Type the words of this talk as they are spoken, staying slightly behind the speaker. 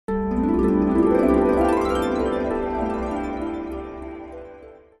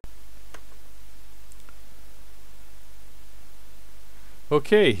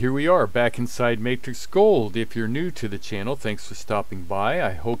Okay, here we are back inside MatrixGold. If you're new to the channel, thanks for stopping by.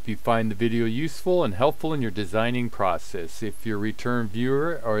 I hope you find the video useful and helpful in your designing process. If you're a return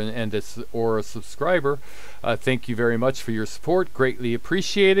viewer or a subscriber, thank you very much for your support. Greatly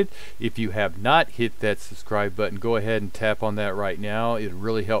appreciated. If you have not hit that subscribe button, go ahead and tap on that right now. It'll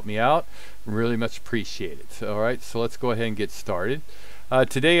really help me out. Really much appreciated. Alright, so let's go ahead and get started.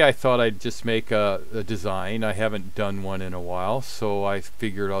 Today I thought I'd just make a design. I haven't done one in a while, so I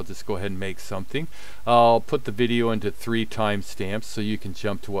figured I'll just go ahead and make something. I'll put the video into 3 timestamps so you can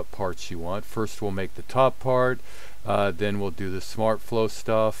jump to what parts you want. First we'll make the top part, then we'll do the smart flow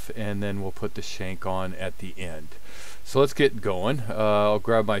stuff, and then we'll put the shank on at the end. So let's get going. I'll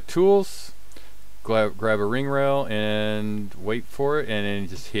grab my tools, grab a ring rail and wait for it, and then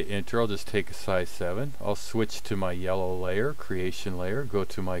just hit enter. I'll just take a size 7. I'll switch to my yellow layer, creation layer, go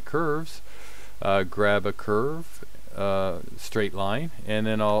to my curves, grab a curve, straight line, and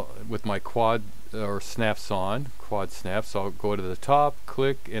then I'll, with my quad or snaps on, quad snaps, I'll go to the top,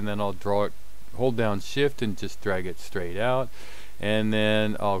 click, and then I'll draw it, hold down shift and just drag it straight out, and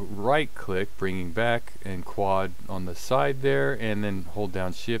then I'll right click, bringing back, and quad on the side there, and then hold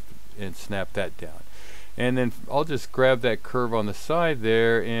down shift and snap that down, and then I'll just grab that curve on the side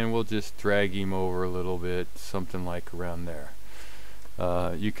there and we'll just drag him over a little bit, something like around there.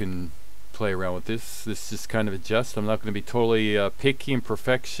 You can play around with this just kind of adjust. I'm not going to be totally picky and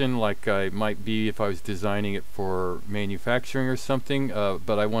perfection like I might be if I was designing it for manufacturing or something,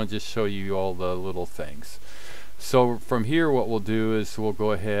 but I want to just show you all the little things. So from here what we'll do is we'll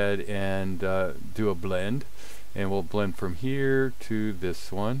go ahead and do a blend, and we'll blend from here to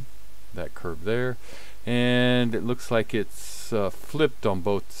this one, that curve there, and it looks like it's flipped on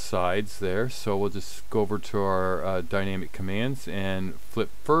both sides there, so we'll just go over to our dynamic commands and flip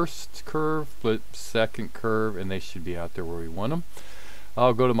first curve, flip second curve, and they should be out there where we want them.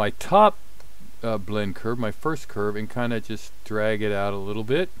 I'll go to my top blend curve, my first curve, and kind of just drag it out a little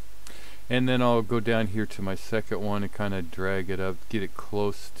bit, and then I'll go down here to my second one and kind of drag it up, get it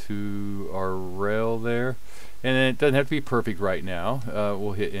close to our rail there. And then it doesn't have to be perfect right now.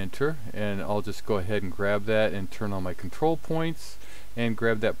 We'll hit enter, and I'll just go ahead and grab that and turn on my control points and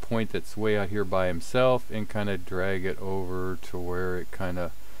grab that point that's way out here by himself and kind of drag it over to where it kind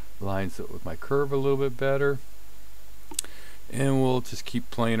of lines up with my curve a little bit better. And we'll just keep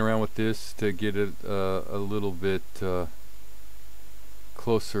playing around with this to get it a little bit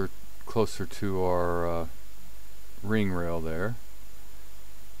closer to our ring rail there.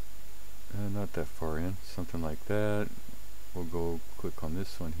 Not that far in, something like that. We'll go click on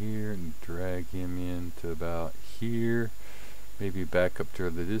this one here and drag him into about here, maybe back up to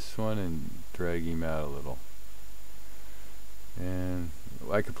this one and drag him out a little. And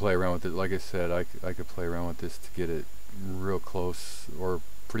I could play around with it. Like I said, I could play around with this to get it real close or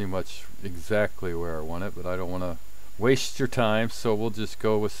pretty much exactly where I want it, but I don't want to waste your time, so we'll just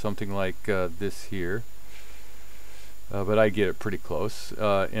go with something like this here. But I get it pretty close,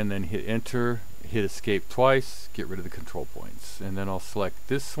 and then hit enter, hit escape twice, get rid of the control points, and then I'll select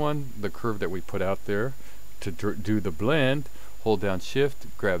this one, the curve that we put out there, to do the blend. Hold down shift,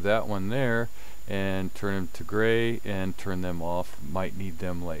 grab that one there, and turn them to gray and turn them off. Might need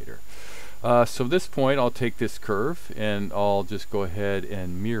them later. So at this point I'll take this curve and I'll just go ahead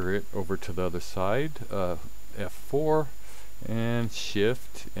and mirror it over to the other side, F4 and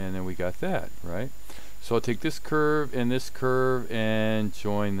shift, and then we got that, right? So I'll take this curve and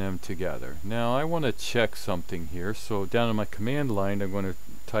join them together. Now I want to check something here, so down in my command line I'm going to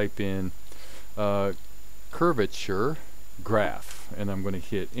type in curvature graph, and I'm going to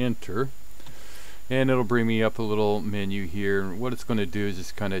hit enter, and it'll bring me up a little menu here. And what it's going to do is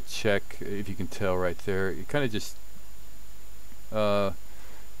just kind of check, if you can tell right there, it kind of just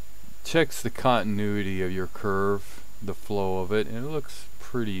checks the continuity of your curve, the flow of it, and it looks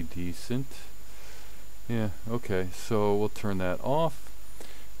pretty decent. Yeah, okay, so we'll turn that off,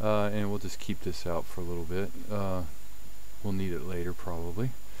 and we'll just keep this out for a little bit. We'll need it later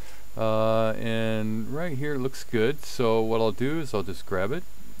probably. And right here it looks good, so what I'll do is I'll just grab it,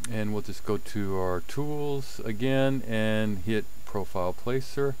 and we'll just go to our tools again and hit Profile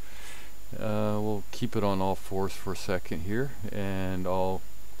Placer. We'll keep it on all fours for a second here, and I'll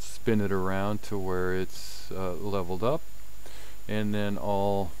spin it around to where it's leveled up, and then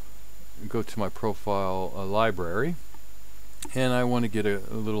I'll go to my profile library, and I want to get a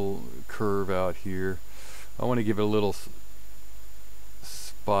little curve out here. I want to give it a little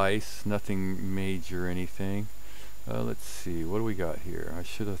spice, nothing major or anything. Let's see, what do we got here? I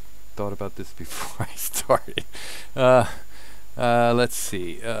should have thought about this before I started. Let's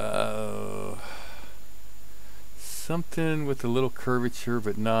see, something with a little curvature,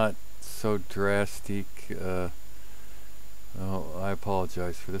 but not so drastic. Oh, I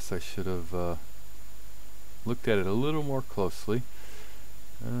apologize for this. I should have looked at it a little more closely.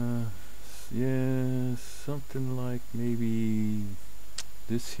 Yeah, something like maybe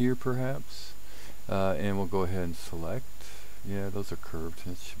this here perhaps. And we'll go ahead and select. Yeah, those are curved.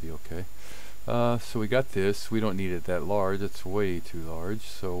 That should be okay. So we got this. We don't need it that large. It's way too large.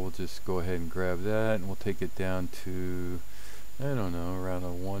 So we'll just go ahead and grab that, and we'll take it down to, I don't know, around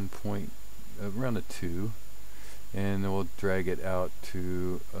around a 2. And then we'll drag it out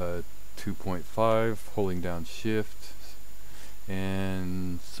to 2.5, holding down Shift,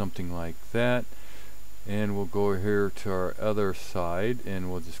 and something like that. And we'll go here to our other side,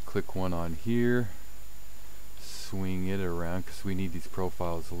 and we'll just click one on here, swing it around because we need these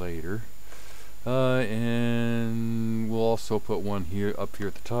profiles later. And we'll also put one here up here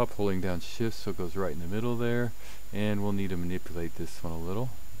at the top, holding down Shift, so it goes right in the middle there. And we'll need to manipulate this one a little.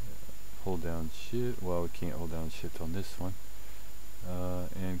 Hold down Shift. Well, we can't hold down Shift on this one.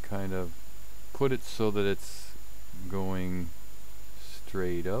 And kind of put it so that it's going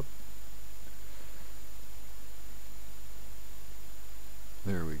straight up.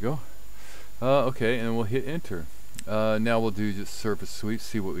 There we go. Okay, and we'll hit Enter. Now we'll do just surface sweep,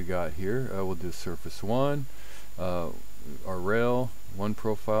 see what we got here. We'll do surface 1, our rail, one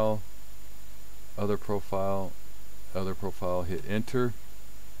profile, other profile, hit Enter.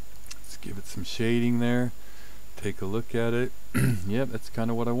 Let's give it some shading there. Take a look at it. Yep, that's kind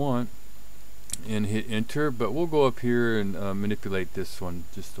of what I want. And hit Enter, but we'll go up here and manipulate this one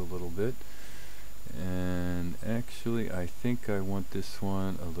just a little bit. And actually, I think I want this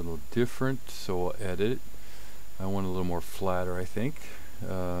one a little different, so I'll edit. I want a little more flatter, I think.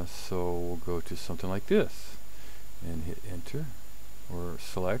 So we'll go to something like this and hit Enter or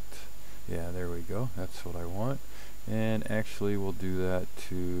select. Yeah, there we go. That's what I want. And actually, we'll do that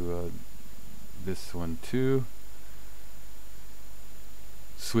to this one too.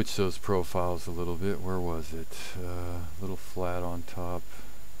 Switch those profiles a little bit. Where was it? A little flat on top.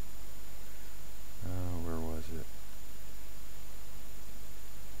 Where was it?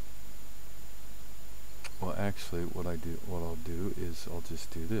 Well, actually, what I'll do is I'll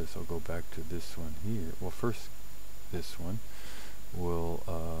just do this. I'll go back to this one here. Well, first this one. We'll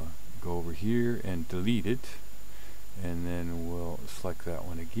go over here and delete it, and then we'll select that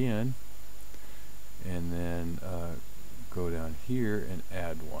one again, and then go down here and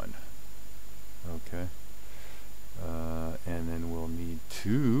add one. Okay. And then we'll need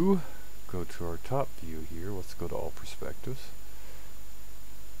to go to our top view here. Let's go to all perspectives.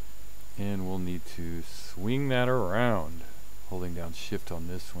 And we'll need to swing that around. Holding down Shift on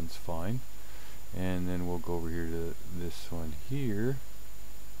this one's fine. And then we'll go over here to this one here.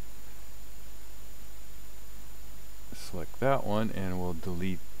 Select that one, and we'll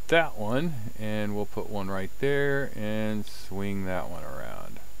delete that one, and we'll put one right there and swing that one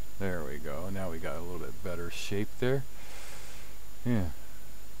around. There we go. Now we got a little bit better shape there. Yeah.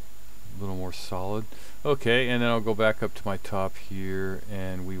 A little more solid. Okay, and then I'll go back up to my top here,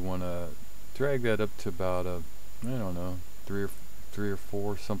 and we want to drag that up to about a, I don't know, 3 or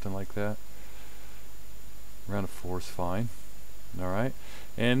 4, something like that. Around a 4 is fine. Alright,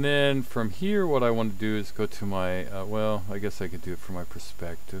 and then from here what I want to do is go to my, well, I guess I could do it for my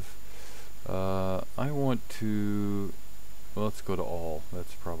perspective. I want to, well, let's go to all.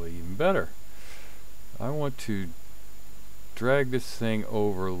 That's probably even better. I want to drag this thing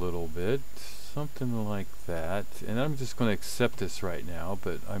over a little bit, something like that, and I'm just going to accept this right now,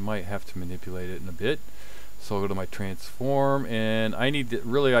 but I might have to manipulate it in a bit. So I'll go to my transform, and I need to,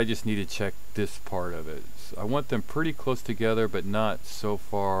 really I just need to check this part of it. So I want them pretty close together, but not so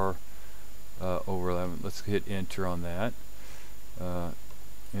far over them. Let's hit Enter on that.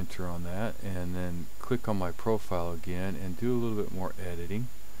 Enter on that, and then click on my profile again and do a little bit more editing.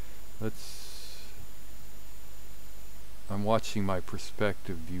 I'm watching my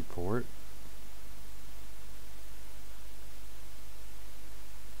perspective viewport.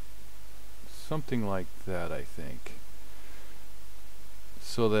 Something like that, I think.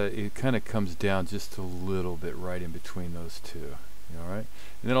 So that it kind of comes down just a little bit right in between those two. Alright?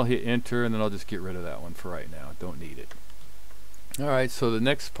 And then I'll hit Enter, and then I'll just get rid of that one for right now. Don't need it. Alright, so the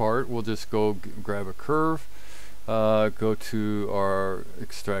next part, we'll just go grab a curve. Go to our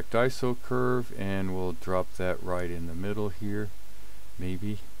extract ISO curve, and we'll drop that right in the middle here,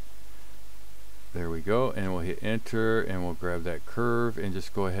 maybe. There we go, and we'll hit Enter, and we'll grab that curve and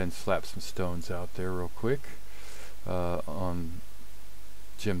just go ahead and slap some stones out there real quick on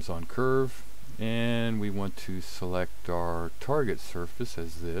gems on curve. And we want to select our target surface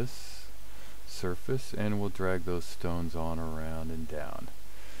as this. surface, and we'll drag those stones on around and down.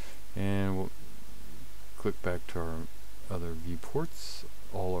 And we'll click back to our other viewports,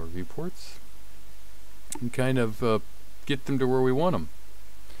 all our viewports, and kind of get them to where we want them.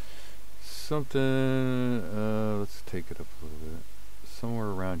 Something, let's take it up a little bit. Somewhere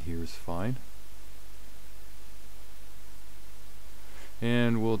around here is fine.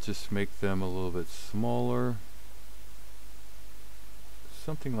 And we'll just make them a little bit smaller.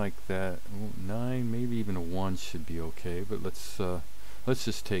 Something like that. 9, maybe even a 1 should be okay, but let's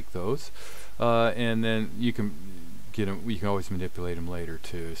just take those. And then you can get them, you can always manipulate them later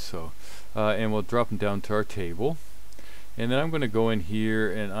too. So, and we'll drop them down to our table. And then I'm going to go in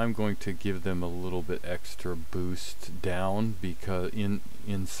here and I'm going to give them a little bit extra boost down because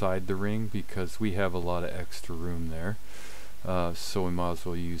inside the ring, because we have a lot of extra room there. So we might as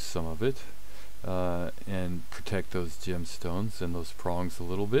well use some of it and protect those gemstones and those prongs a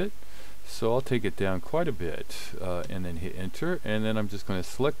little bit. So I'll take it down quite a bit and then hit enter, and then I'm just going to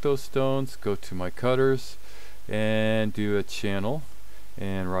select those stones, go to my cutters and do a channel,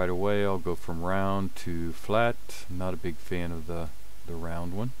 and right away I'll go from round to flat. I'm not a big fan of the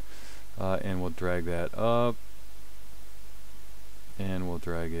round one, and we'll drag that up and we'll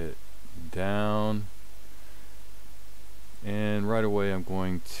drag it down. And right away I'm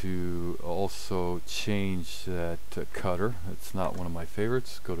going to also change that cutter. It's not one of my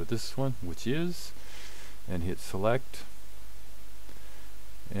favorites. Go to this one, which is, and hit select.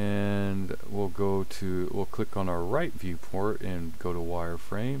 And we'll click on our right viewport and go to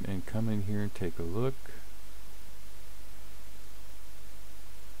wireframe and come in here and take a look.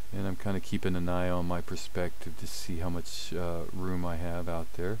 And I'm kind of keeping an eye on my perspective to see how much room I have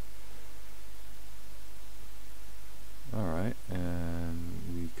out there. Alright, and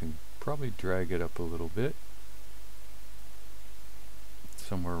we can probably drag it up a little bit.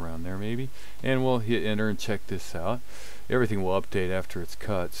 Somewhere around there maybe. And we'll hit enter and check this out. Everything will update after it's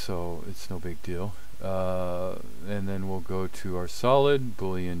cut, so it's no big deal. And then we'll go to our solid,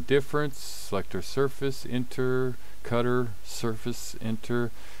 Boolean Difference, select our surface, enter, cutter, surface,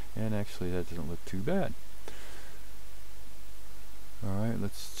 enter, and actually that doesn't look too bad. Alright,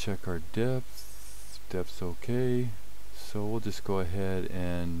 let's check our depth. Depth's okay. So we'll just go ahead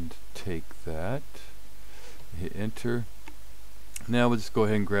and take that, hit enter. Now we'll just go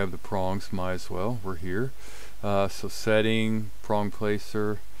ahead and grab the prongs, might as well, we're here. So setting, Prong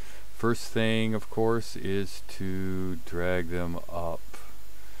Placer. First thing, of course, is to drag them up.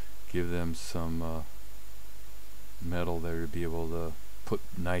 Give them some metal there to be able to put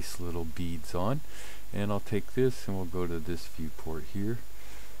nice little beads on. And I'll take this and we'll go to this viewport here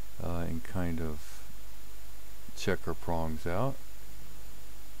and kind of check our prongs out.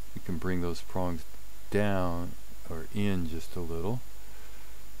 We can bring those prongs down or in just a little.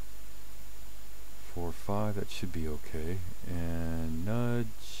 4, 5, that should be okay. And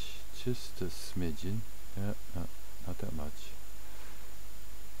nudge just a smidgen. No, not that much.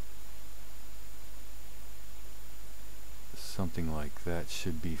 Something like that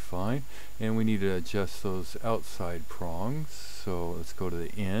should be fine. And we need to adjust those outside prongs. So let's go to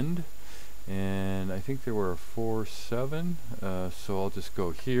the end. And I think there were 4, 7. So I'll just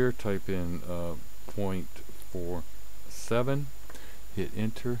go here, type in 0.47, hit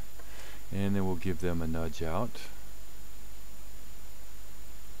enter, and then we'll give them a nudge out.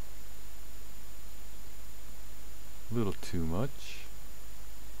 A little too much.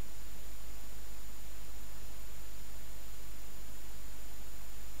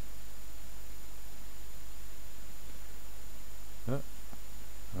 Alright.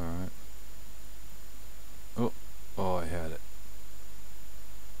 Oh, I had it.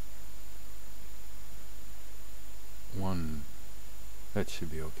 1. That should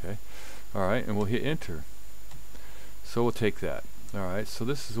be okay. Alright, and we'll hit enter. So we'll take that. Alright, so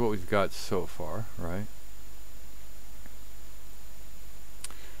this is what we've got so far, right?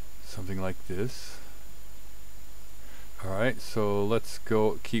 Something like this. Alright, so let's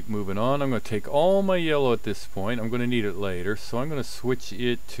go keep moving on. I'm going to take all my yellow at this point. I'm going to need it later, so I'm going to switch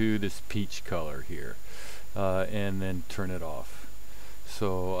it to this peach color here. And then turn it off.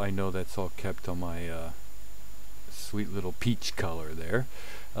 So I know that's all kept on my sweet little peach color there.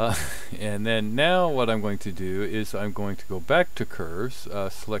 And then now what I'm going to do is I'm going to go back to curves,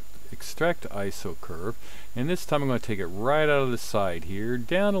 select extract ISO curve, and this time I'm going to take it right out of the side here,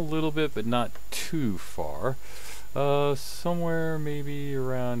 down a little bit but not too far. Somewhere maybe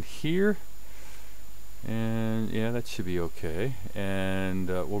around here, and yeah, that should be okay. And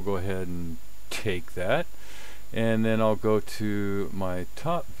we'll go ahead and take that, and then I'll go to my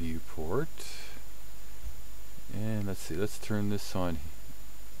top viewport, and let's see, let's turn this on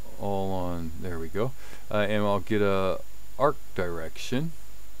all on, there we go, and I'll get a arc direction,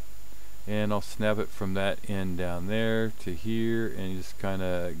 and I'll snap it from that end down there to here, and just kind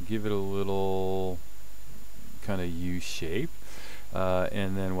of give it a little kind of U shape.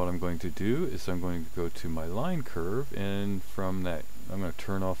 And then what I'm going to do is I'm going to go to my line curve, and from that I'm going to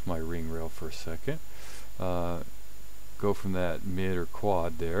turn off my ring rail for a second, go from that mid or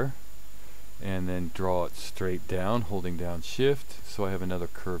quad there, and then draw it straight down, holding down shift, so I have another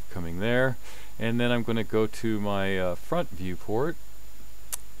curve coming there. And then I'm going to go to my front viewport,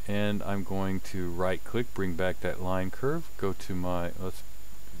 and I'm going to right click, bring back that line curve, go to my, let's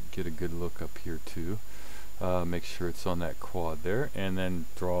get a good look up here too, make sure it's on that quad there, and then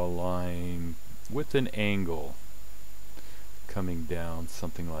draw a line with an angle coming down,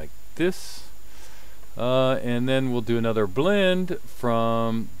 something like this. And then we'll do another blend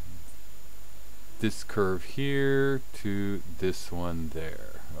from this curve here to this one there.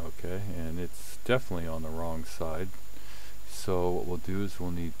 Okay, and it's definitely on the wrong side, so what we'll do is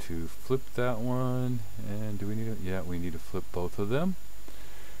we'll need to flip that one, and do we need to, yeah, we need to flip both of them,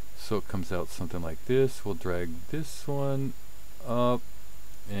 so it comes out something like this. We'll drag this one up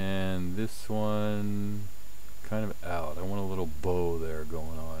and this one kind of out. I want a little bow there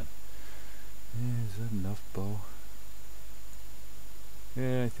going on. Is that enough bow?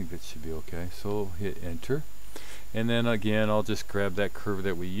 Yeah, I think that should be okay. So hit enter, and then again I'll just grab that curve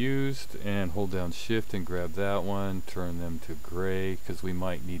that we used and hold down shift and grab that one, turn them to gray because we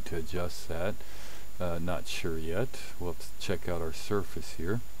might need to adjust that. Not sure yet. We'll have to check out our surface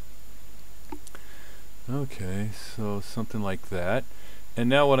here. Okay, so something like that. And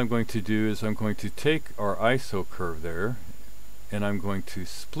now what I'm going to do is I'm going to take our ISO curve there, and I'm going to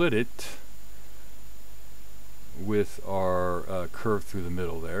split it with our curve through the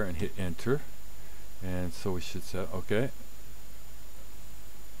middle there, and hit enter. And so we should say okay.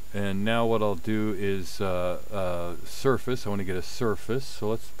 And now what I'll do is surface. I want to get a surface, so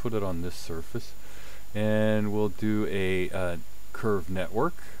let's put it on this surface, and we'll do a curve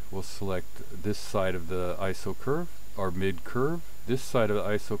network. We'll select this side of the ISO curve, our mid curve, this side of the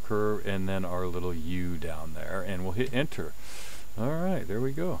ISO curve, and then our little U down there, and we'll hit enter. Alright, there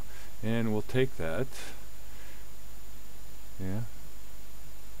we go. And we'll take that. Yeah.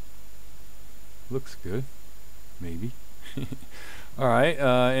 Looks good. Maybe. Alright,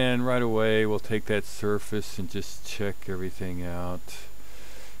 and right away we'll take that surface and just check everything out,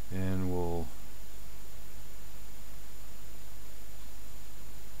 and we'll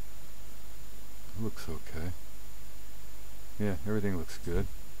looks okay. Yeah, everything looks good.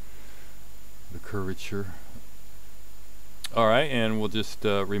 The curvature. Alright, and we'll just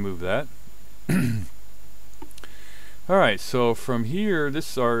remove that. Alright, so from here,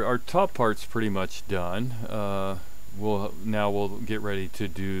 this our top part's pretty much done. We'll get ready to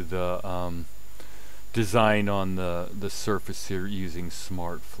do the design on the surface here using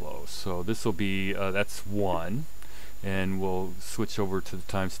SmartFlow. So this will be that's 1, and we'll switch over to the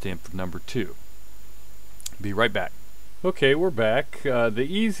timestamp for number 2. Be right back. Okay, we're back. The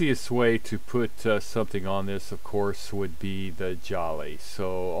easiest way to put something on this, of course, would be the Jali. So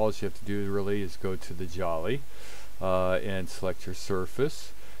all you have to do really is go to the Jali and select your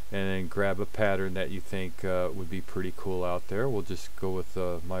surface, and then grab a pattern that you think would be pretty cool out there. We'll just go with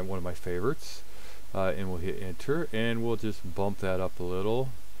one of my favorites, and we'll hit enter, and we'll just bump that up a little,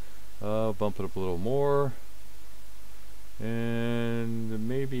 bump it up a little more, and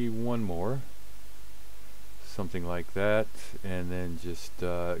maybe one more, something like that, and then just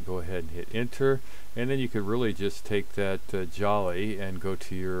go ahead and hit enter. And then you could really just take that Jali and go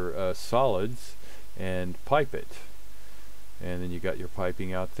to your solids and pipe it, and then you got your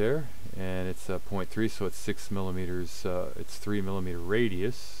piping out there, and it's 0.3, so it's 6 millimeters. It's 3 millimeter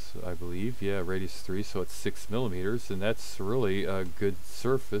radius, I believe. Yeah, radius 3, so it's 6 millimeters, and that's really a good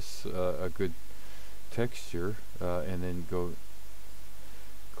surface, a good texture. And then go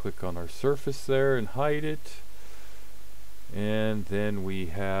click on our surface there and hide it, and then we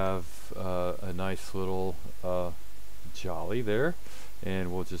have a nice little Jali there,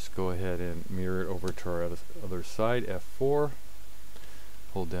 and we'll just go ahead and mirror it over to our other side. F4,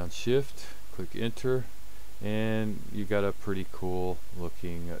 hold down shift, click enter, and you got a pretty cool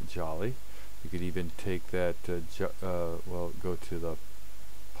looking Jali. You could even take that well, go to the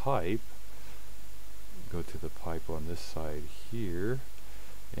pipe on this side here,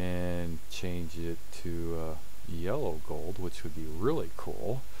 and change it to yellow gold, which would be really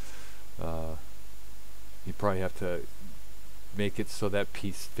cool. You probably have to make it so that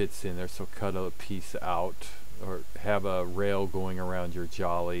piece fits in there, so cut a piece out, or have a rail going around your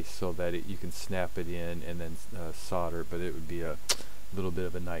Jali so that you can snap it in and then solder, but it would be a little bit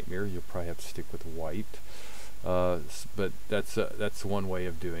of a nightmare. You'll probably have to stick with white, but that's one way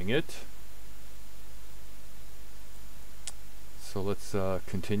of doing it. So let's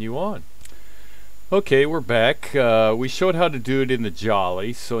continue on. Okay, we're back. We showed how to do it in the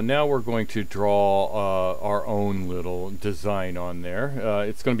Jali, so now we're going to draw our own little design on there.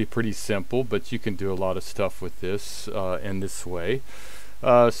 It's going to be pretty simple, but you can do a lot of stuff with this in this way.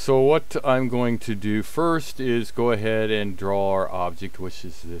 So what I'm going to do first is go ahead and draw our object, which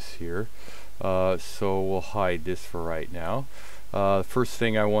is this here. So we'll hide this for right now. First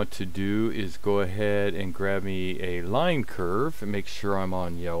thing I want to do is go ahead and grab me a line curve and make sure I'm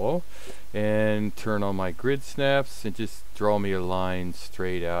on yellow, and turn on my grid snaps and just draw me a line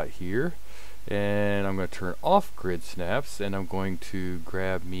straight out here. And I'm going to turn off grid snaps, and I'm going to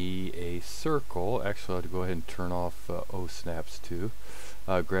grab me a circle. Actually, I'll go ahead and turn off O snaps too.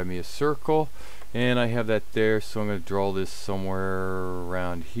 Grab me a circle, and I have that there, so I'm going to draw this somewhere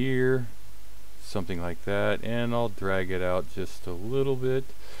around here, something like that, and I'll drag it out just a little bit.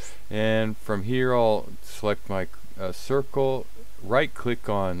 And from here I'll select my circle, right click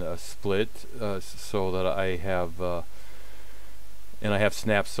on split, so that I have and I have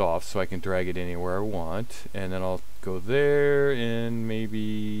snaps off, so I can drag it anywhere I want. And then I'll go there and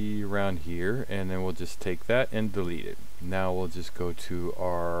maybe around here, and then we'll just take that and delete it. Now we'll just go to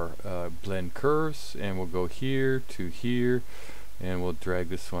our blend curves, and we'll go here to here, and we'll drag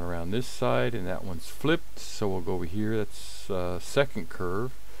this one around this side, and that one's flipped, so we'll go over here. That's second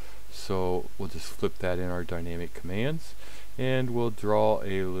curve, so we'll just flip that in our dynamic commands, and we'll draw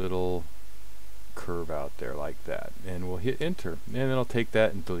a little curve out there like that, and we'll hit enter, and then I'll take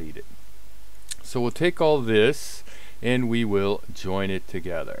that and delete it. So we'll take all this and we will join it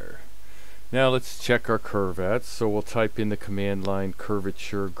together. Now let's check our curvettes. So we'll type in the command line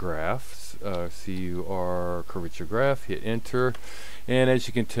curvature graph, CUR curvature graph, hit enter, and as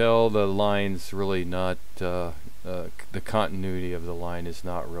you can tell, the line's really not the continuity of the line is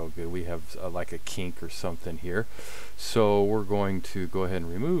not real good. We have like a kink or something here, so we're going to go ahead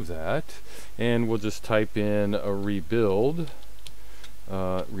and remove that, and we'll just type in a rebuild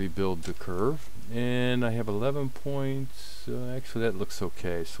the curve, and I have 11 points. Actually that looks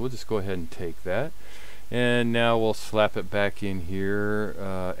okay, so we'll just go ahead and take that, and now we'll slap it back in here,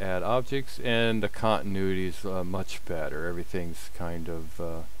 add objects, and the continuity is much better. Everything's kind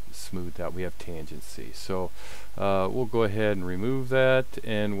of smoothed out. We have tangency, so we'll go ahead and remove that,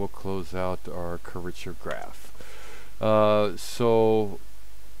 and we'll close out our curvature graph. So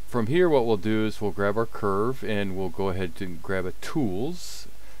from here what we'll do is we'll grab our curve, and we'll go ahead and grab a tools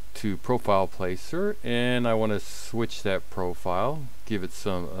to profile placer, and I want to switch that profile, give it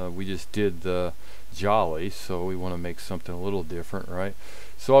some we just did the Jali, so we want to make something a little different, right?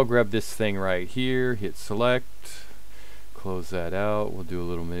 So I'll grab this thing right here, hit select, close that out. We'll do a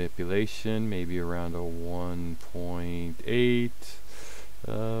little manipulation, maybe around a 1.8.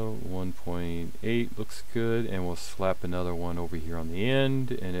 1.8 looks good, and we'll slap another one over here on the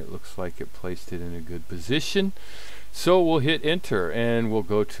end, and it looks like it placed it in a good position. So we'll hit enter, and we'll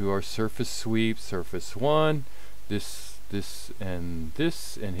go to our surface sweep, surface 1, this, and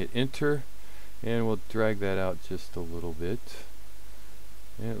hit enter, and we'll drag that out just a little bit.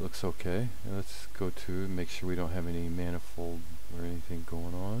 Yeah, it looks okay. Let's go to make sure we don't have any manifold or anything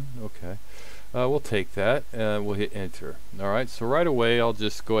going on. Okay, we'll take that, we'll hit enter. Alright, so right away I'll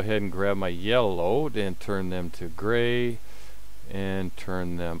just go ahead and grab my yellow and turn them to gray and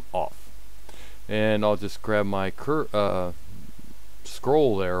turn them off. And I'll just grab my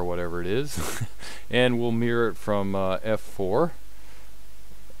scroll there, or whatever it is, and we'll mirror it from F4,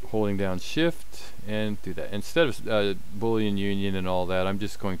 holding down shift, and do that. Instead of Boolean Union and all that, I'm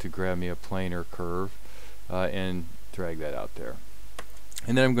just going to grab me a planar curve and drag that out there.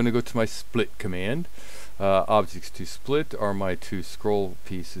 And then I'm going to go to my split command. Objects to split are my two scroll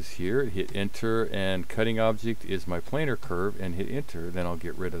pieces here. Hit enter, and cutting object is my planar curve, and hit enter. Then I'll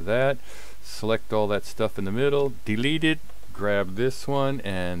get rid of that, select all that stuff in the middle, delete it, grab this one,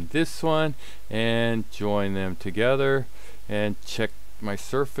 and join them together, and check my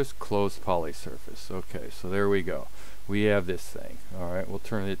surface, close poly surface. Okay, so there we go. We have this thing. Alright, we'll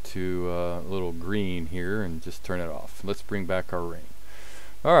turn it to a little green here and just turn it off. Let's bring back our ring.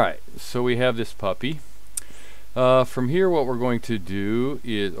 Alright, so we have this puppy. From here what we're going to do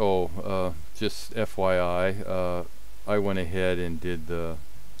is, just FYI, I went ahead and did the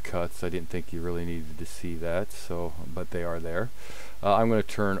cuts. I didn't think you really needed to see that, so but they are there. I'm going to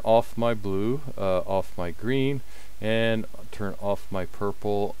turn off my blue, off my green, and turn off my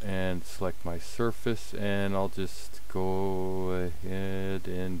purple, and select my surface, and I'll just go ahead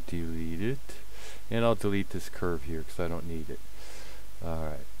and delete it, and I'll delete this curve here because I don't need it.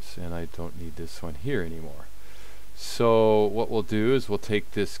 Alright, so, and I don't need this one here anymore. So what we'll do is we'll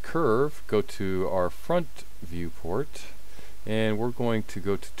take this curve, go to our front viewport, and we're going to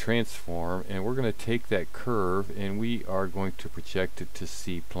go to transform, and we're going to take that curve and we are going to project it to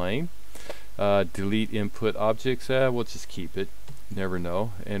C plane. Delete input objects, we'll just keep it, never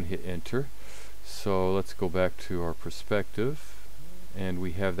know, and hit enter. So let's go back to our perspective, and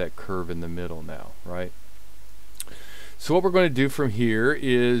we have that curve in the middle now, right? So what we're going to do from here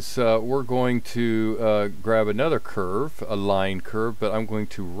is we're going to grab another curve, a line curve, but I'm going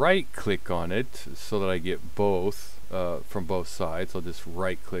to right click on it so that I get both from both sides. I'll just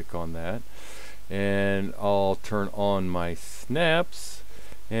right click on that, and I'll turn on my snaps,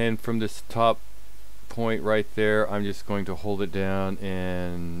 and from this top point right there I'm just going to hold it down,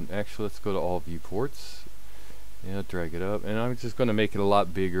 and actually let's go to all viewports, and drag it up, and I'm just going to make it a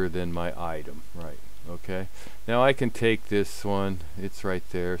lot bigger than my item, right? Okay, now I can take this one, it's right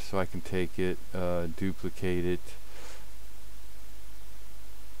there, so I can take it, duplicate it,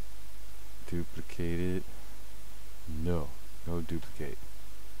 no duplicate.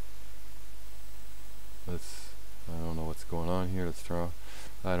 I don't know what's going on here, let's try,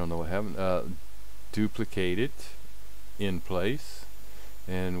 I don't know what happened, duplicate it in place,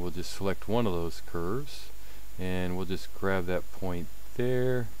 and we'll just select one of those curves, and we'll just grab that point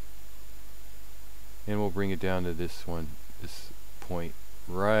there, and we'll bring it down to this one, this point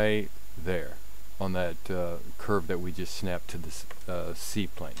right there on that curve that we just snapped to this C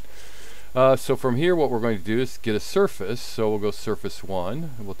plane. So from here what we're going to do is get a surface, so we'll go surface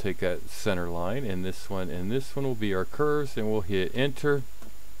 1, we'll take that center line, and this one will be our curves, and we'll hit enter,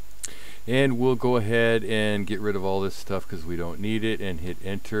 and we'll go ahead and get rid of all this stuff because we don't need it, and hit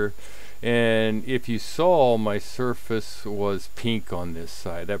enter. And if you saw, my surface was pink on this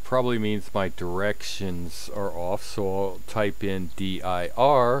side. That probably means my directions are off, so I'll type in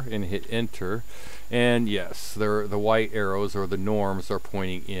DIR and hit enter. And yes, the white arrows or the norms are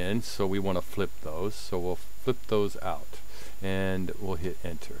pointing in, so we want to flip those. So we'll flip those out, and we'll hit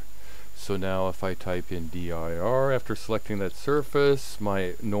enter. So now if I type in DIR after selecting that surface,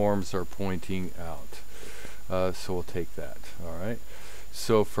 my norms are pointing out. So we'll take that, alright.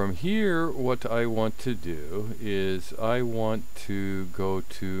 So from here, what I want to do is I want to go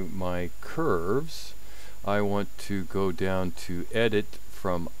to my curves. I want to go down to edit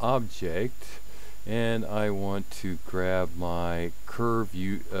from object, and I want to grab my curve,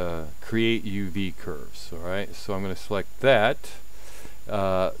 create UV curves. Alright, so I'm going to select that,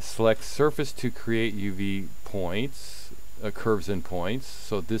 select surface to create UV points, curves and points,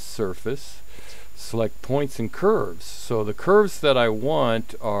 so this surface. Select points and curves. So the curves that I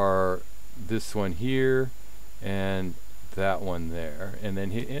want are this one here and that one there, and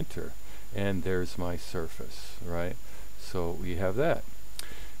then hit enter, and there's my surface, right? So we have that,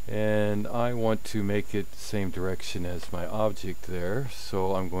 and I want to make it the same direction as my object there,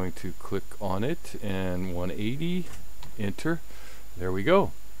 so I'm going to click on it and 180, enter, there we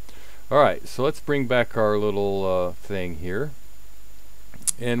go. Alright, so let's bring back our little thing here.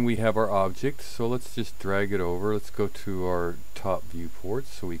 And we have our object, so let's just drag it over. Let's go to our top viewport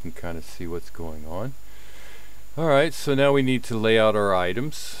so we can kind of see what's going on. Alright, so now we need to lay out our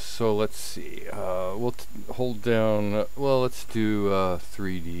items. So let's see, we'll hold down, well, let's do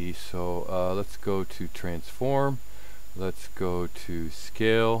 3D. So let's go to transform, let's go to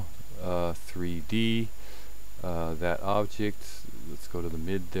scale, 3D, that object, let's go to the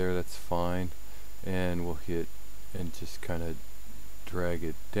mid there, that's fine, and we'll hit and just kind of drag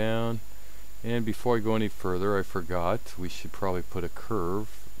it down. And before I go any further, I forgot, we should probably put a curve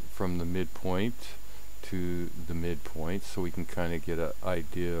from the midpoint to the midpoint so we can kind of get an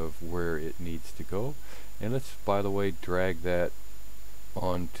idea of where it needs to go. And let's, by the way, drag that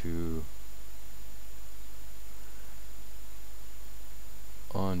onto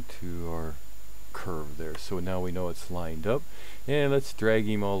our curve there, so now we know it's lined up. And let's drag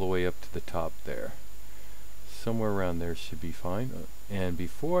him all the way up to the top there. Somewhere around there should be fine. And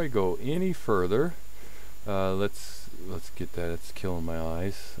before I go any further, let's get that, it's killing my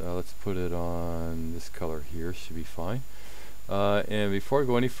eyes. Let's put it on this color here, should be fine. And before I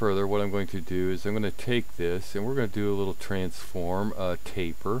go any further, what I'm going to do is I'm going to take this and we're going to do a little transform,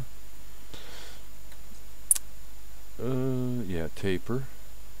 taper. Yeah, taper.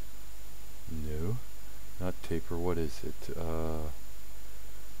 No, not taper, what is it?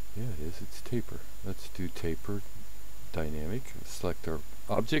 Yeah, it is, it's taper. Let's do taper, dynamic, select our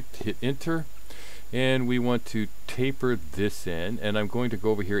object, hit enter, and we want to taper this in, and I'm going to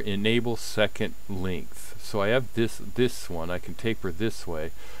go over here, enable second length. So I have this one, I can taper this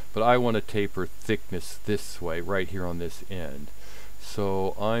way, but I want to taper thickness this way, right here on this end.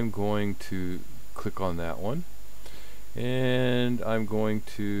 So I'm going to click on that one, and I'm going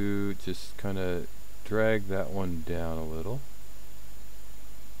to just kind of drag that one down a little.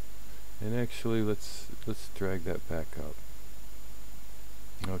 And actually, let's drag that back up.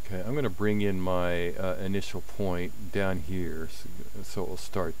 Okay, I'm going to bring in my initial point down here, so it will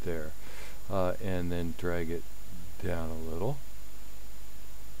start there, and then drag it down a little.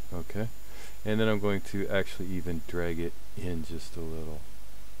 Okay, and then I'm going to actually even drag it in just a little.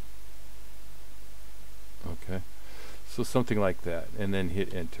 Okay, so something like that, and then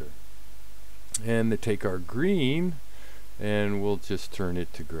hit enter. And to take our green, and we'll just turn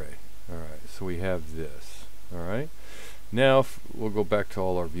it to gray. Alright, so we have this. Alright, now we'll go back to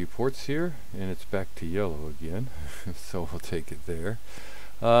all our viewports here, and it's back to yellow again. So we'll take it there.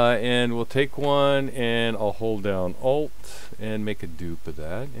 And we'll take one, and I'll hold down Alt and make a dupe of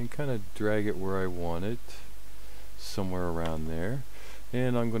that, and kind of drag it where I want it, somewhere around there.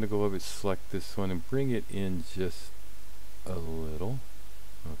 And I'm going to go over and select this one and bring it in just a little.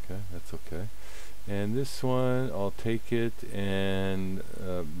 Okay, that's okay. And this one, I'll take it and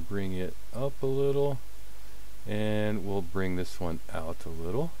bring it up a little, and we'll bring this one out a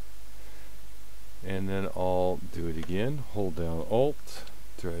little. And then I'll do it again, hold down Alt,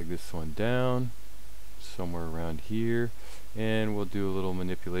 drag this one down somewhere around here, and we'll do a little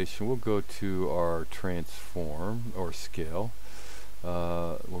manipulation. We'll go to our transform or scale.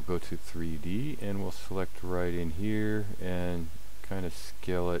 We'll go to 3D, and we'll select right in here and kind of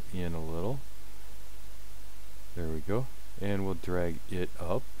scale it in a little. There we go. And we'll drag it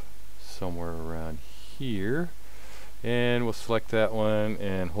up somewhere around here, and we'll select that one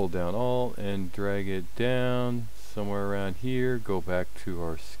and hold down Alt and drag it down somewhere around here. Go back to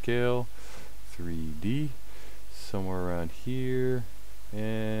our scale, 3D, somewhere around here,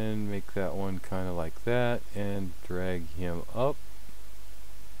 and make that one kind of like that, and drag him up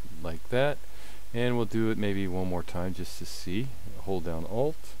like that. And we'll do it maybe one more time just to see. Hold down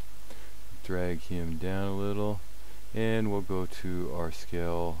Alt, drag him down a little, and we'll go to our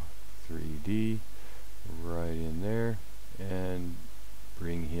scale, 3D, right in there, and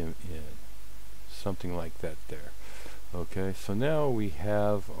bring him in. Something like that there. Okay, so now we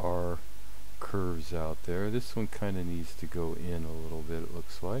have our curves out there. This one kind of needs to go in a little bit, it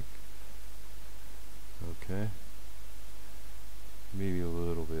looks like. Okay, maybe a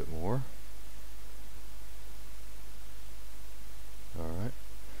little bit more. Alright,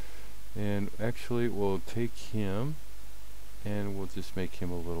 and actually we'll take him and we'll just make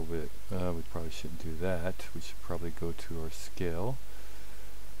him a little bit, we probably shouldn't do that. We should probably go to our scale,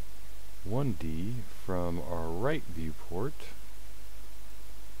 1D, from our right viewport,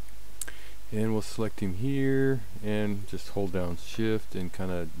 and we'll select him here and just hold down Shift and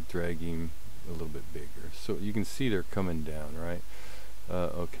kind of drag him a little bit bigger. So you can see they're coming down, right?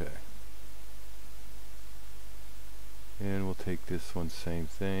 Okay. And we'll take this one, same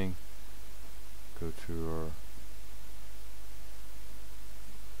thing, go to our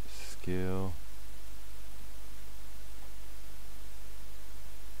scale,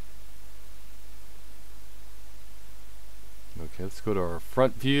 okay, let's go to our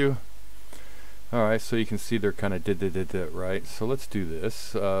front view. Alright, so you can see they're kind of did that, right? So let's do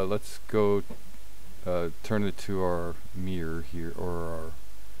this. Let's go turn it to our mirror here, or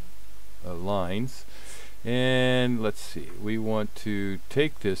our lines. And let's see, we want to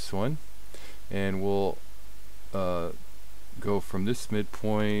take this one, and we'll go from this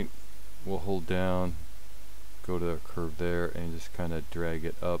midpoint, we'll hold down, go to the curve there, and just kind of drag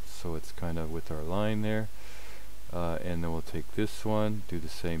it up so it's kind of with our line there. And then we'll take this one, do the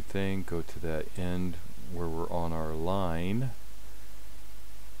same thing, go to that end where we're on our line,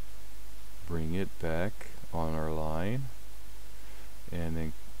 bring it back on our line, and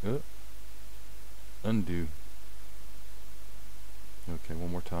then undo. Okay,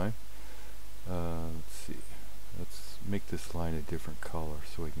 one more time. Let's see. Let's make this line a different color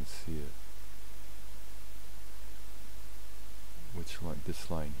so we can see it. Which line?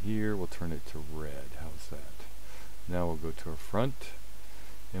 This line here, we'll turn it to red. How's that? Now we'll go to our front,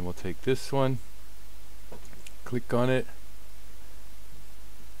 and we'll take this one, click on it.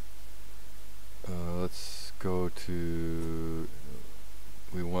 Let's go to,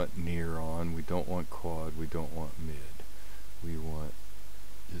 we want near on, we don't want quad, we don't want mid. We want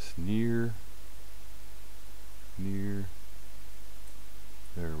just near,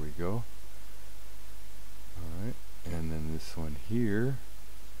 there we go. Alright, and then this one here,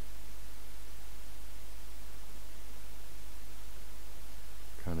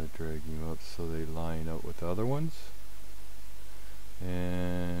 kind of drag them up so they line up with other ones.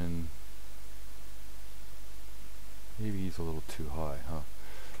 And maybe he's a little too high, huh?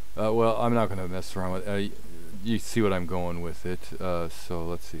 Well, I'm not going to mess around with you see what I'm going with it. So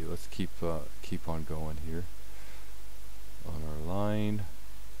let's see. Let's keep on going here on our line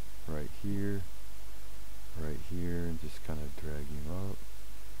right here, and just kind of drag him up.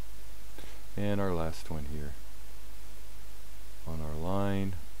 And our last one here on our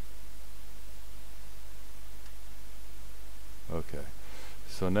line. Okay.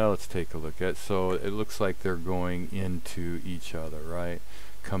 So now let's take a look at, so it looks like they're going into each other, right?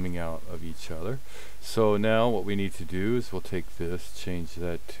 Coming out of each other. So now what we need to do is we'll take this, change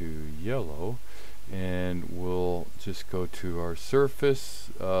that to yellow, and we'll just go to our surface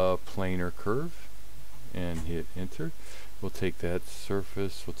planar curve and hit enter. We'll take that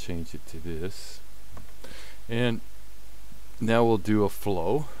surface, we'll change it to this, and now we'll do a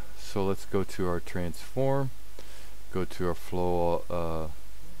flow. So let's go to our transform, go to our flow,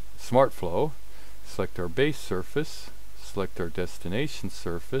 smart flow, select our base surface, select our destination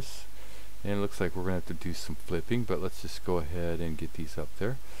surface, and it looks like we're going to have to do some flipping, but let's just go ahead and get these up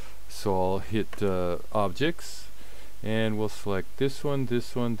there. So I'll hit objects, and we'll select this one,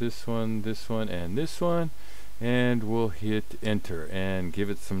 this one, this one, this one, and this one, and we'll hit enter and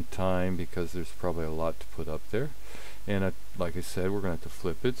give it some time because there's probably a lot to put up there. And like I said, we're going to have to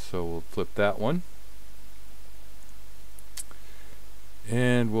flip it, so we'll flip that one,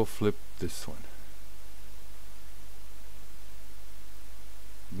 and we'll flip this one.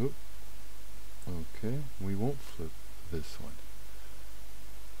 Oop. Okay, we won't flip this one.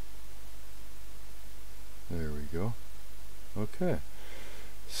 There we go. Okay,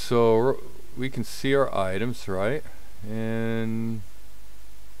 so we can see our items, right? And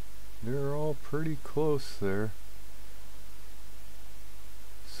they're all pretty close there.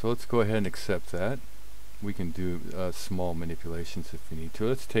 So let's go ahead and accept that. We can do small manipulations if we need to.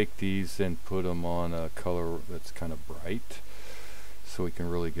 Let's take these and put them on a color that's kind of bright, so we can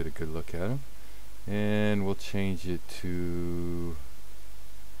really get a good look at them. And we'll change it to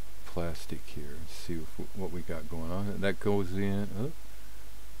plastic here and see what we got going on. And that goes in. Oh,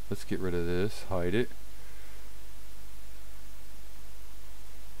 let's get rid of this, hide it.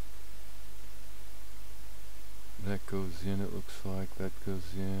 That goes in, it looks like. That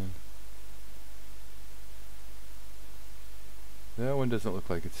goes in. That one doesn't look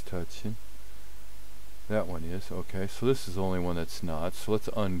like it's touching. That one is. Okay, so this is the only one that's not. So let's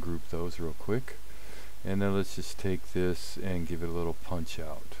ungroup those real quick. And then let's just take this and give it a little punch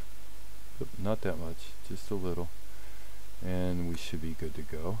out. Oop, not that much, just a little. And we should be good to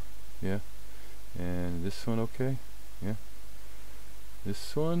go. Yeah. And this one okay? Yeah.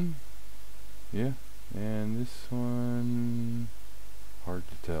 This one? Yeah. And this one, hard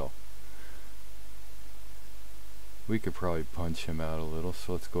to tell. We could probably punch him out a little,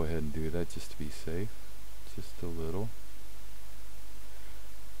 so let's go ahead and do that just to be safe. Just a little.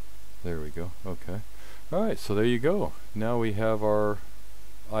 There we go. Okay. Alright, so there you go. Now we have our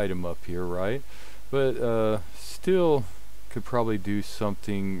item up here, right? But still could probably do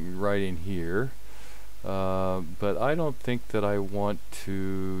something right in here. But I don't think that I want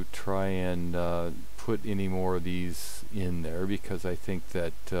to try and put any more of these in there, because I think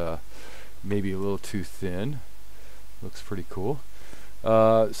that maybe a little too thin. Looks pretty cool.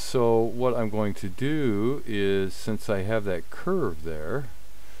 So what I'm going to do is, since I have that curve there,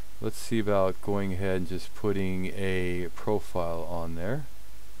 let's see about going ahead and just putting a profile on there.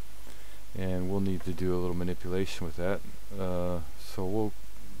 And we'll need to do a little manipulation with that. So we'll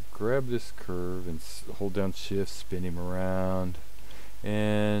grab this curve and hold down shift, spin him around,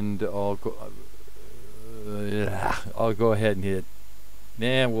 and I'll go ahead and hit,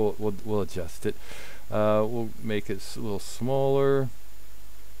 and we'll adjust it. We'll make it a little smaller,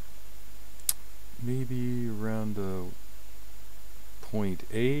 maybe around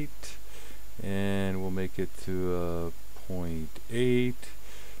 0.8, and we'll make it to 0.8.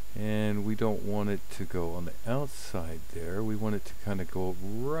 And we don't want it to go on the outside there. We want it to kind of go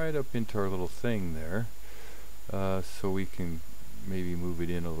right up into our little thing there, so we can maybe move it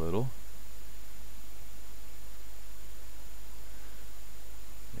in a little.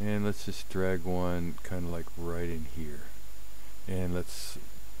 And let's just drag one kind of like right in here. And let's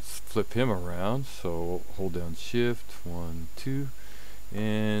flip him around. So hold down shift, 1, 2.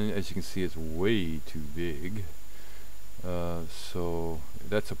 And as you can see, it's way too big. So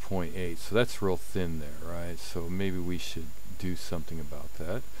that's a 0.8, so that's real thin there, right? So maybe we should do something about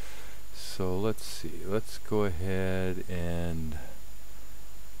that. So let's see, let's go ahead and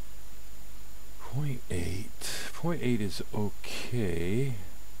 0.8. 0.8 is okay.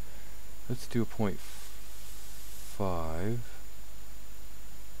 Let's do a 0.5.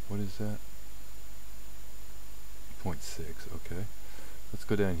 What is that? 0.6, okay. Let's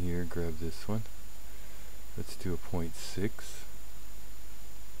go down here, grab this one. Let's do a 0.6.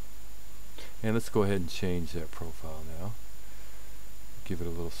 And let's go ahead and change that profile now. Give it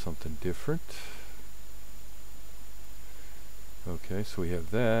a little something different. Okay, so we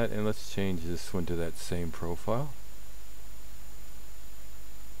have that, and let's change this one to that same profile.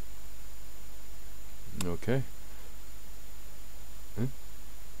 Okay.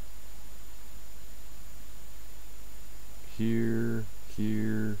 Here,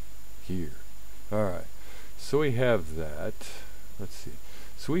 here, here. Alright, so we have that. Let's see.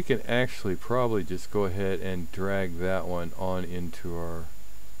 So we can actually probably just go ahead and drag that one on into our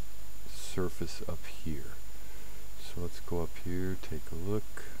surface up here. So let's go up here, take a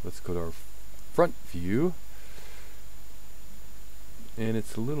look. Let's go to our front view. And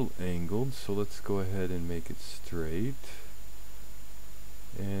it's a little angled, so let's go ahead and make it straight.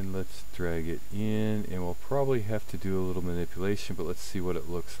 And let's drag it in, and we'll probably have to do a little manipulation, but let's see what it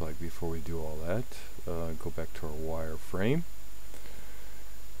looks like before we do all that. Go back to our wireframe.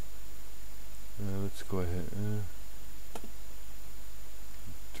 Let's go ahead and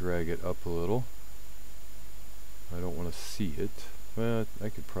drag it up a little. I don't want to see it. Well, I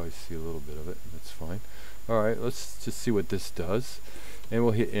could probably see a little bit of it. That's fine. Alright, let's just see what this does. And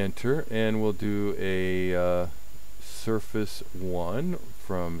we'll hit enter, and we'll do a surface 1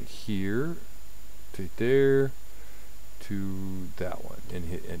 from here to there to that one, and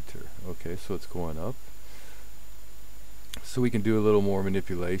hit enter. Okay, so it's going up. So we can do a little more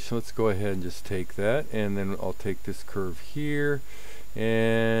manipulation. Let's go ahead and just take that, and then I'll take this curve here,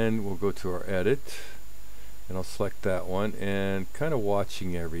 and we'll go to our edit, and I'll select that one, and kind of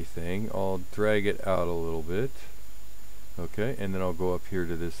watching everything, I'll drag it out a little bit. Okay, and then I'll go up here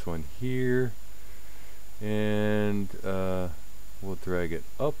to this one here, and we'll drag it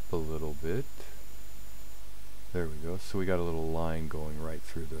up a little bit. There we go. So we got a little line going right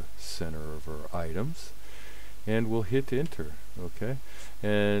through the center of our items, and we'll hit enter. Okay,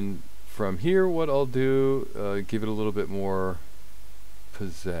 and from here what I'll do, give it a little bit more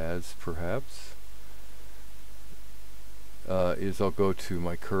pizzazz perhaps, is I'll go to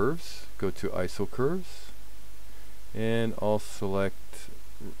my curves, go to ISO curves, and I'll select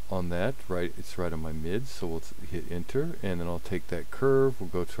on that, right, it's right on my mid, so we'll hit enter, and then I'll take that curve, we'll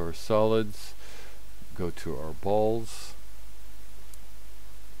go to our solids, go to our balls,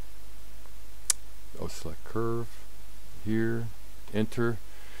 I'll select curve here, enter,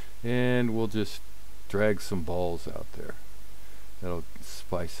 and we'll just drag some balls out there. That'll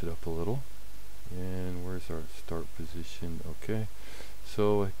spice it up a little. And where's our start position? Okay,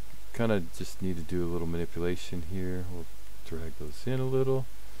 so I kind of just need to do a little manipulation here. We'll drag those in a little.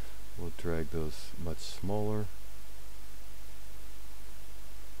 We'll drag those much smaller.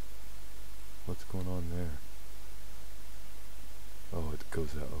 What's going on there? Oh, it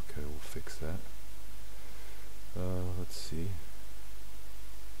goes out. Okay, we'll fix that. Let's see.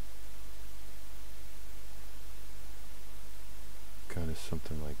 Kind of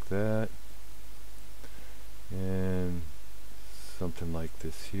something like that. And something like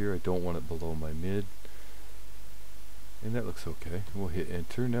this here. I don't want it below my mid. And that looks okay. We'll hit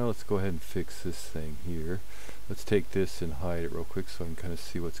enter. Now let's go ahead and fix this thing here. Let's take this and hide it real quick so I can kind of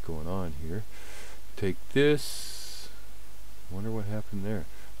see what's going on here. Take this. Wonder what happened there.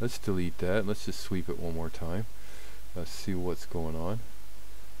 Let's delete that. Let's just sweep it one more time. See what's going on.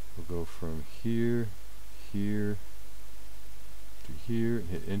 We'll go from here, here, to here, and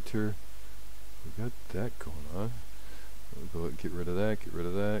hit enter. We got that going on. We'll go get rid of that, get rid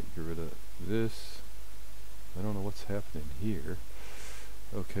of that, get rid of this. I don't know what's happening here.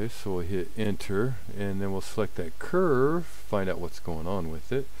 Okay, so we'll hit enter, and then we'll select that curve, find out what's going on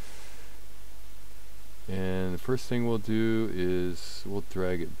with it. And the first thing we'll do is we'll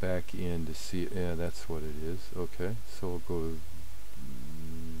drag it back in to see it. Yeah, that's what it is. Okay, so we'll go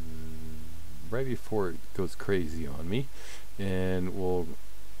right before it goes crazy on me, and we'll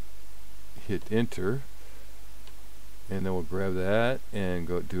hit enter, and then we'll grab that and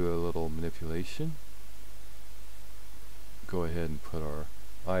go do a little manipulation. Go ahead and put our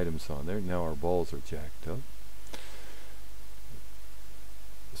items on there. Now our balls are jacked up.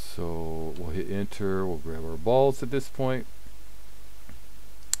 So we'll hit enter, we'll grab our balls at this point.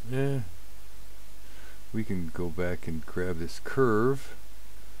 Yeah. We can go back and grab this curve.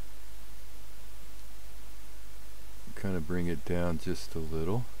 Kind of bring it down just a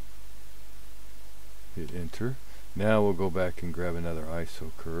little. Hit enter. Now we'll go back and grab another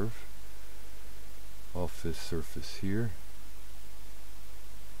ISO curve off this surface here.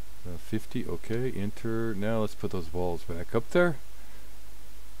 50, okay, enter. Now let's put those balls back up there.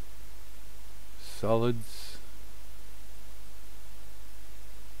 Solids,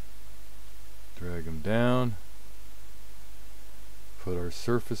 them down. Put our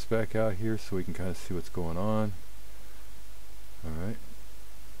surface back out here so we can kind of see what's going on. Alright.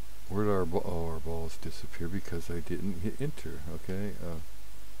 Where did our balls disappear because I didn't hit enter? Okay.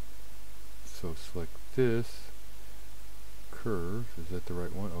 So select this. Curve. Is that the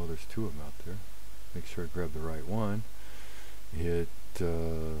right one? Oh, there's two of them out there. Make sure I grab the right one. Hit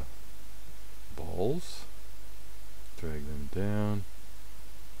balls. Drag them down.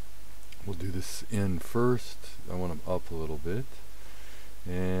 We'll do this in first. I want them up a little bit.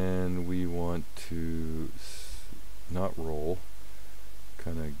 And we want to not roll.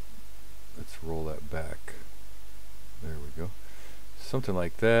 Kind of, let's roll that back. There we go. Something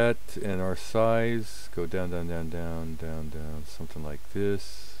like that. And our size, go down, down, down, down, down, down. Something like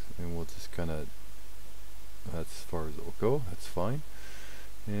this. And we'll just kind of, that's as far as it will go. That's fine.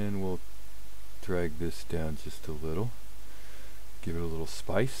 And we'll drag this down just a little. Give it a little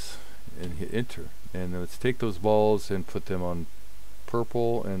spice. And hit enter. And let's take those balls and put them on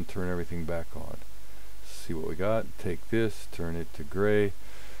purple and turn everything back on. See what we got. Take this, turn it to gray.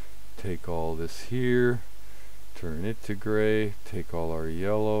 Take all this here, turn it to gray. Take all our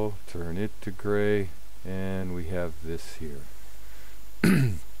yellow, turn it to gray, and we have this here.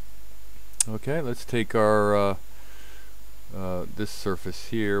 Okay, let's take our this surface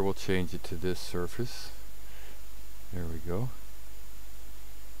here. We'll change it to this surface. There we go.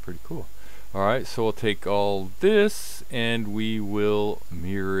 Pretty cool. Alright, so we'll take all this and we will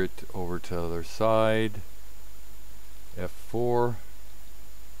mirror it over to the other side. F4.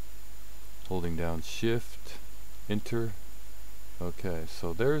 Holding down shift. Enter. Okay,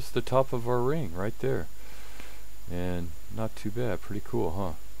 so there's the top of our ring right there. And not too bad. Pretty cool,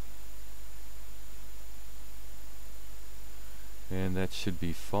 huh? And that should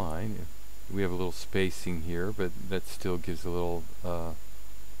be fine. We have a little spacing here, but that still gives a little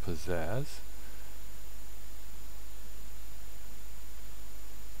pizzazz.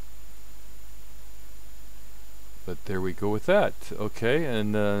 But there we go with that. Okay,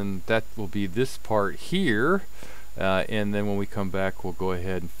 and then that will be this part here. And then when we come back, we'll go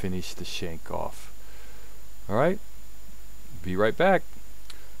ahead and finish the shank off. Alright, be right back.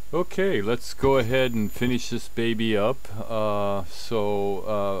 Okay, let's go ahead and finish this baby up. I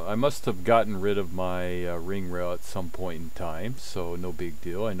must have gotten rid of my ring rail at some point in time, so no big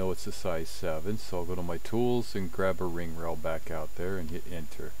deal. I know it's a size 7, so I'll go to my tools and grab a ring rail back out there and hit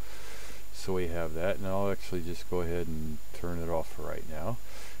enter. So we have that, and I'll actually just go ahead and turn it off for right now.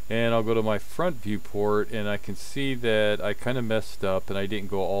 And I'll go to my front viewport, and I can see that I kind of messed up and I didn't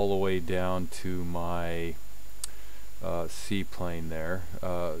go all the way down to my C-plane there.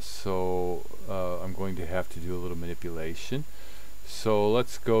 I'm going to have to do a little manipulation. So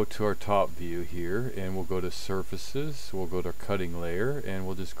let's go to our top view here, and we'll go to surfaces. We'll go to cutting layer, and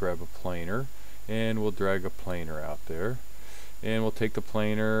we'll just grab a planer, and we'll drag a planer out there. And we'll take the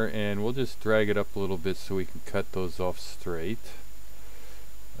planer and we'll just drag it up a little bit so we can cut those off straight.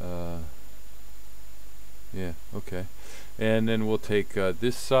 Yeah, okay. And then we'll take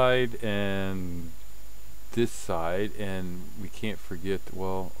this side and this side, and we can't forget,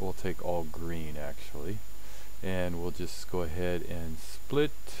 well, we'll take all green actually. And we'll just go ahead and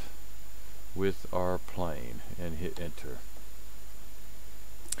split with our plane and hit enter.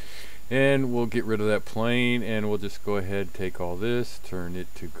 And we'll get rid of that plane, and we'll just go ahead and take all this, turn it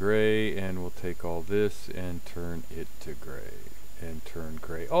to gray, and we'll take all this and turn it to gray, and turn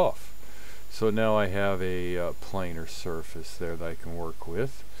gray off. So now I have a planar surface there that I can work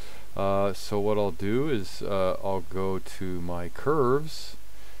with. So what I'll do is I'll go to my curves,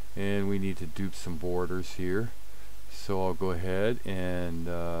 and we need to dupe some borders here. So I'll go ahead and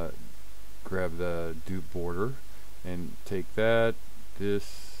grab the dupe border and take that,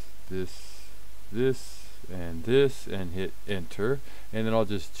 this, and hit enter, and then I'll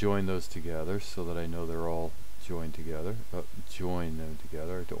just join those together so that I know they're all joined together. Join them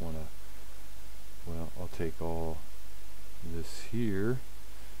together. I don't want to, well, I'll take all this here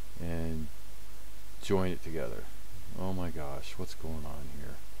and join it together. Oh my gosh, what's going on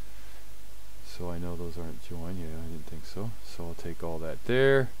here? So I know those aren't joined. Yeah, I didn't think so. So I'll take all that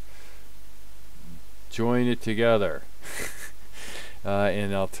there, join it together.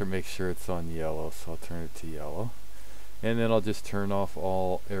 And I'll make sure it's on yellow, so I'll turn it to yellow, and then I'll just turn off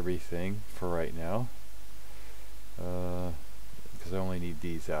everything for right now, because I only need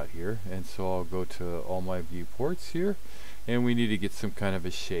these out here. And so I'll go to all my viewports here, and we need to get some kind of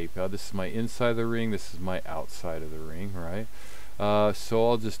a shape. This is my inside of the ring, this is my outside of the ring, right? So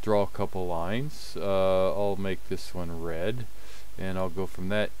I'll just draw a couple lines. I'll make this one red, and I'll go from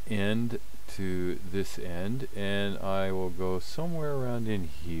that end to this end, and I will go somewhere around in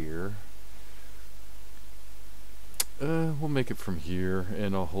here, we'll make it from here,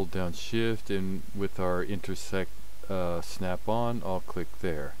 and I'll hold down shift, and with our intersect snap on, I'll click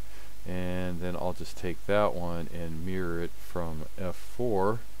there, and then I'll just take that one and mirror it from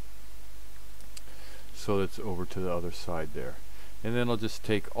F4 so that's over to the other side there. And then I'll just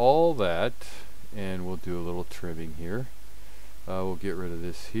take all that and we'll do a little trimming here. We'll get rid of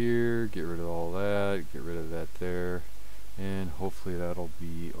this here, get rid of all that, get rid of that there, and hopefully that'll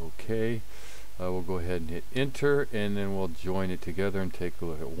be okay. We'll go ahead and hit enter, and then we'll join it together and take a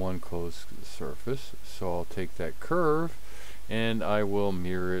look at one closed surface. So I'll take that curve and I will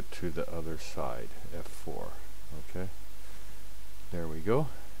mirror it to the other side, F4. Okay, there we go.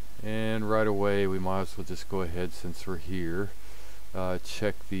 And right away we might as well just go ahead, since we're here,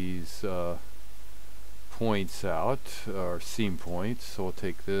 check these points out, or seam points. So we'll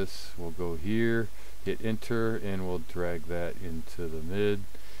take this, we'll go here, hit enter, and we'll drag that into the mid,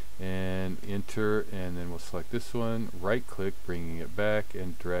 and enter, and then we'll select this one, right click, bringing it back,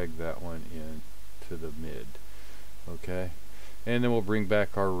 and drag that one in to the mid. Okay, and then we'll bring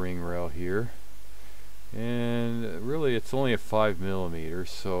back our ring rail here, and really it's only a 5mm,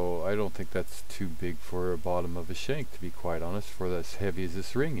 so I don't think that's too big for a bottom of a shank, to be quite honest, for as heavy as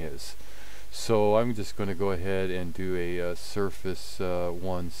this ring is. So I'm just going to go ahead and do a surface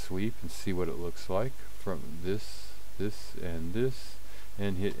one sweep and see what it looks like from this, and this,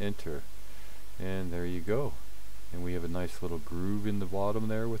 and hit enter, and there you go. And we have a nice little groove in the bottom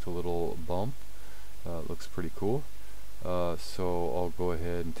there with a little bump. Looks pretty cool. So I'll go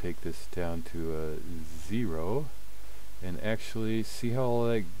ahead and take this down to a 0, and actually see how all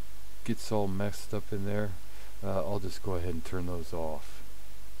that gets all messed up in there. I'll just go ahead and turn those off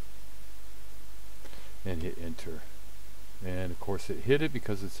and hit enter, and of course it hit it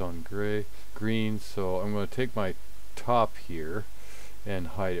because it's on green. So I'm going to take my top here and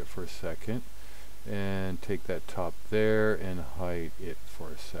hide it for a second, and take that top there and hide it for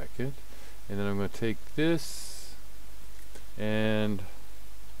a second, and then I'm going to take this, and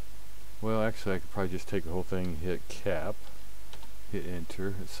well, actually I could probably just take the whole thing, hit cap, hit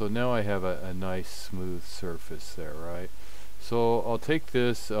enter. So now I have a nice smooth surface there, right? So I'll take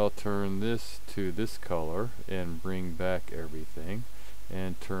this, I'll turn this to this color and bring back everything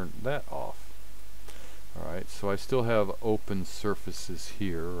and turn that off. Alright, so I still have open surfaces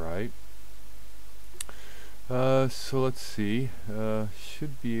here, right? So let's see,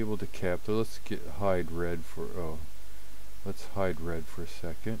 should be able to cap, so let's hide red for, let's hide red for a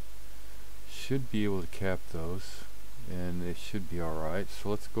second. Should be able to cap those, and they should be alright. So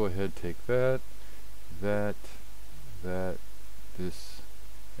let's go ahead, take that, this,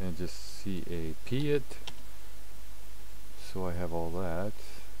 and just CAP it. So I have all that,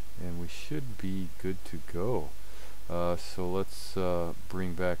 and we should be good to go. So let's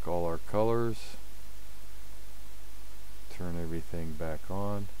bring back all our colors, turn everything back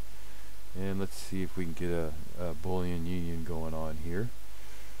on, and let's see if we can get a Boolean Union going on here.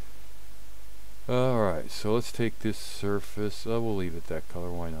 Alright, so let's take this surface, we'll leave it that color,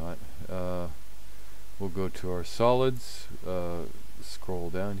 why not? We'll go to our solids, scroll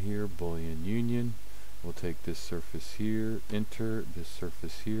down here, Boolean Union. We'll take this surface here, enter, this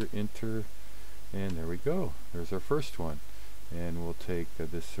surface here, enter, and there we go. There's our first one. And we'll take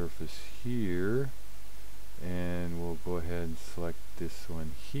this surface here, and we'll go ahead and select this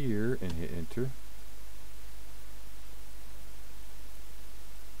one here and hit enter.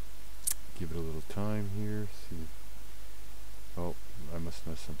 Give it a little time here. See. Oh, I must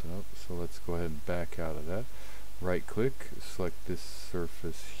mess something up. So let's go ahead and back out of that. Right click, select this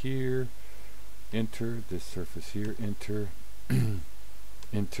surface here, enter, this surface here, enter,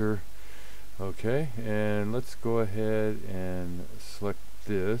 enter. Okay, and let's go ahead and select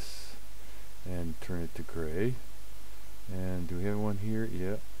this and turn it to gray. And do we have one here?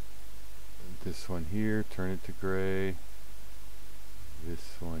 Yeah. This one here, turn it to gray.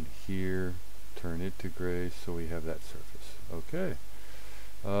 This one here, turn it to gray, so we have that surface. Okay.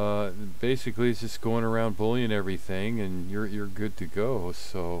 Basically it's just going around Boolean everything, and you're good to go.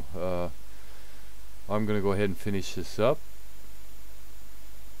 So I'm going to go ahead and finish this up.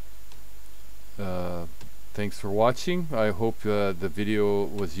 Thanks for watching. I hope the video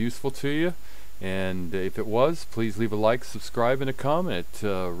was useful to you, and if it was, please leave a like, subscribe, and a comment.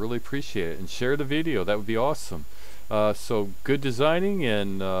 Really appreciate it, and share the video. That would be awesome. So good designing,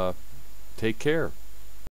 and take care.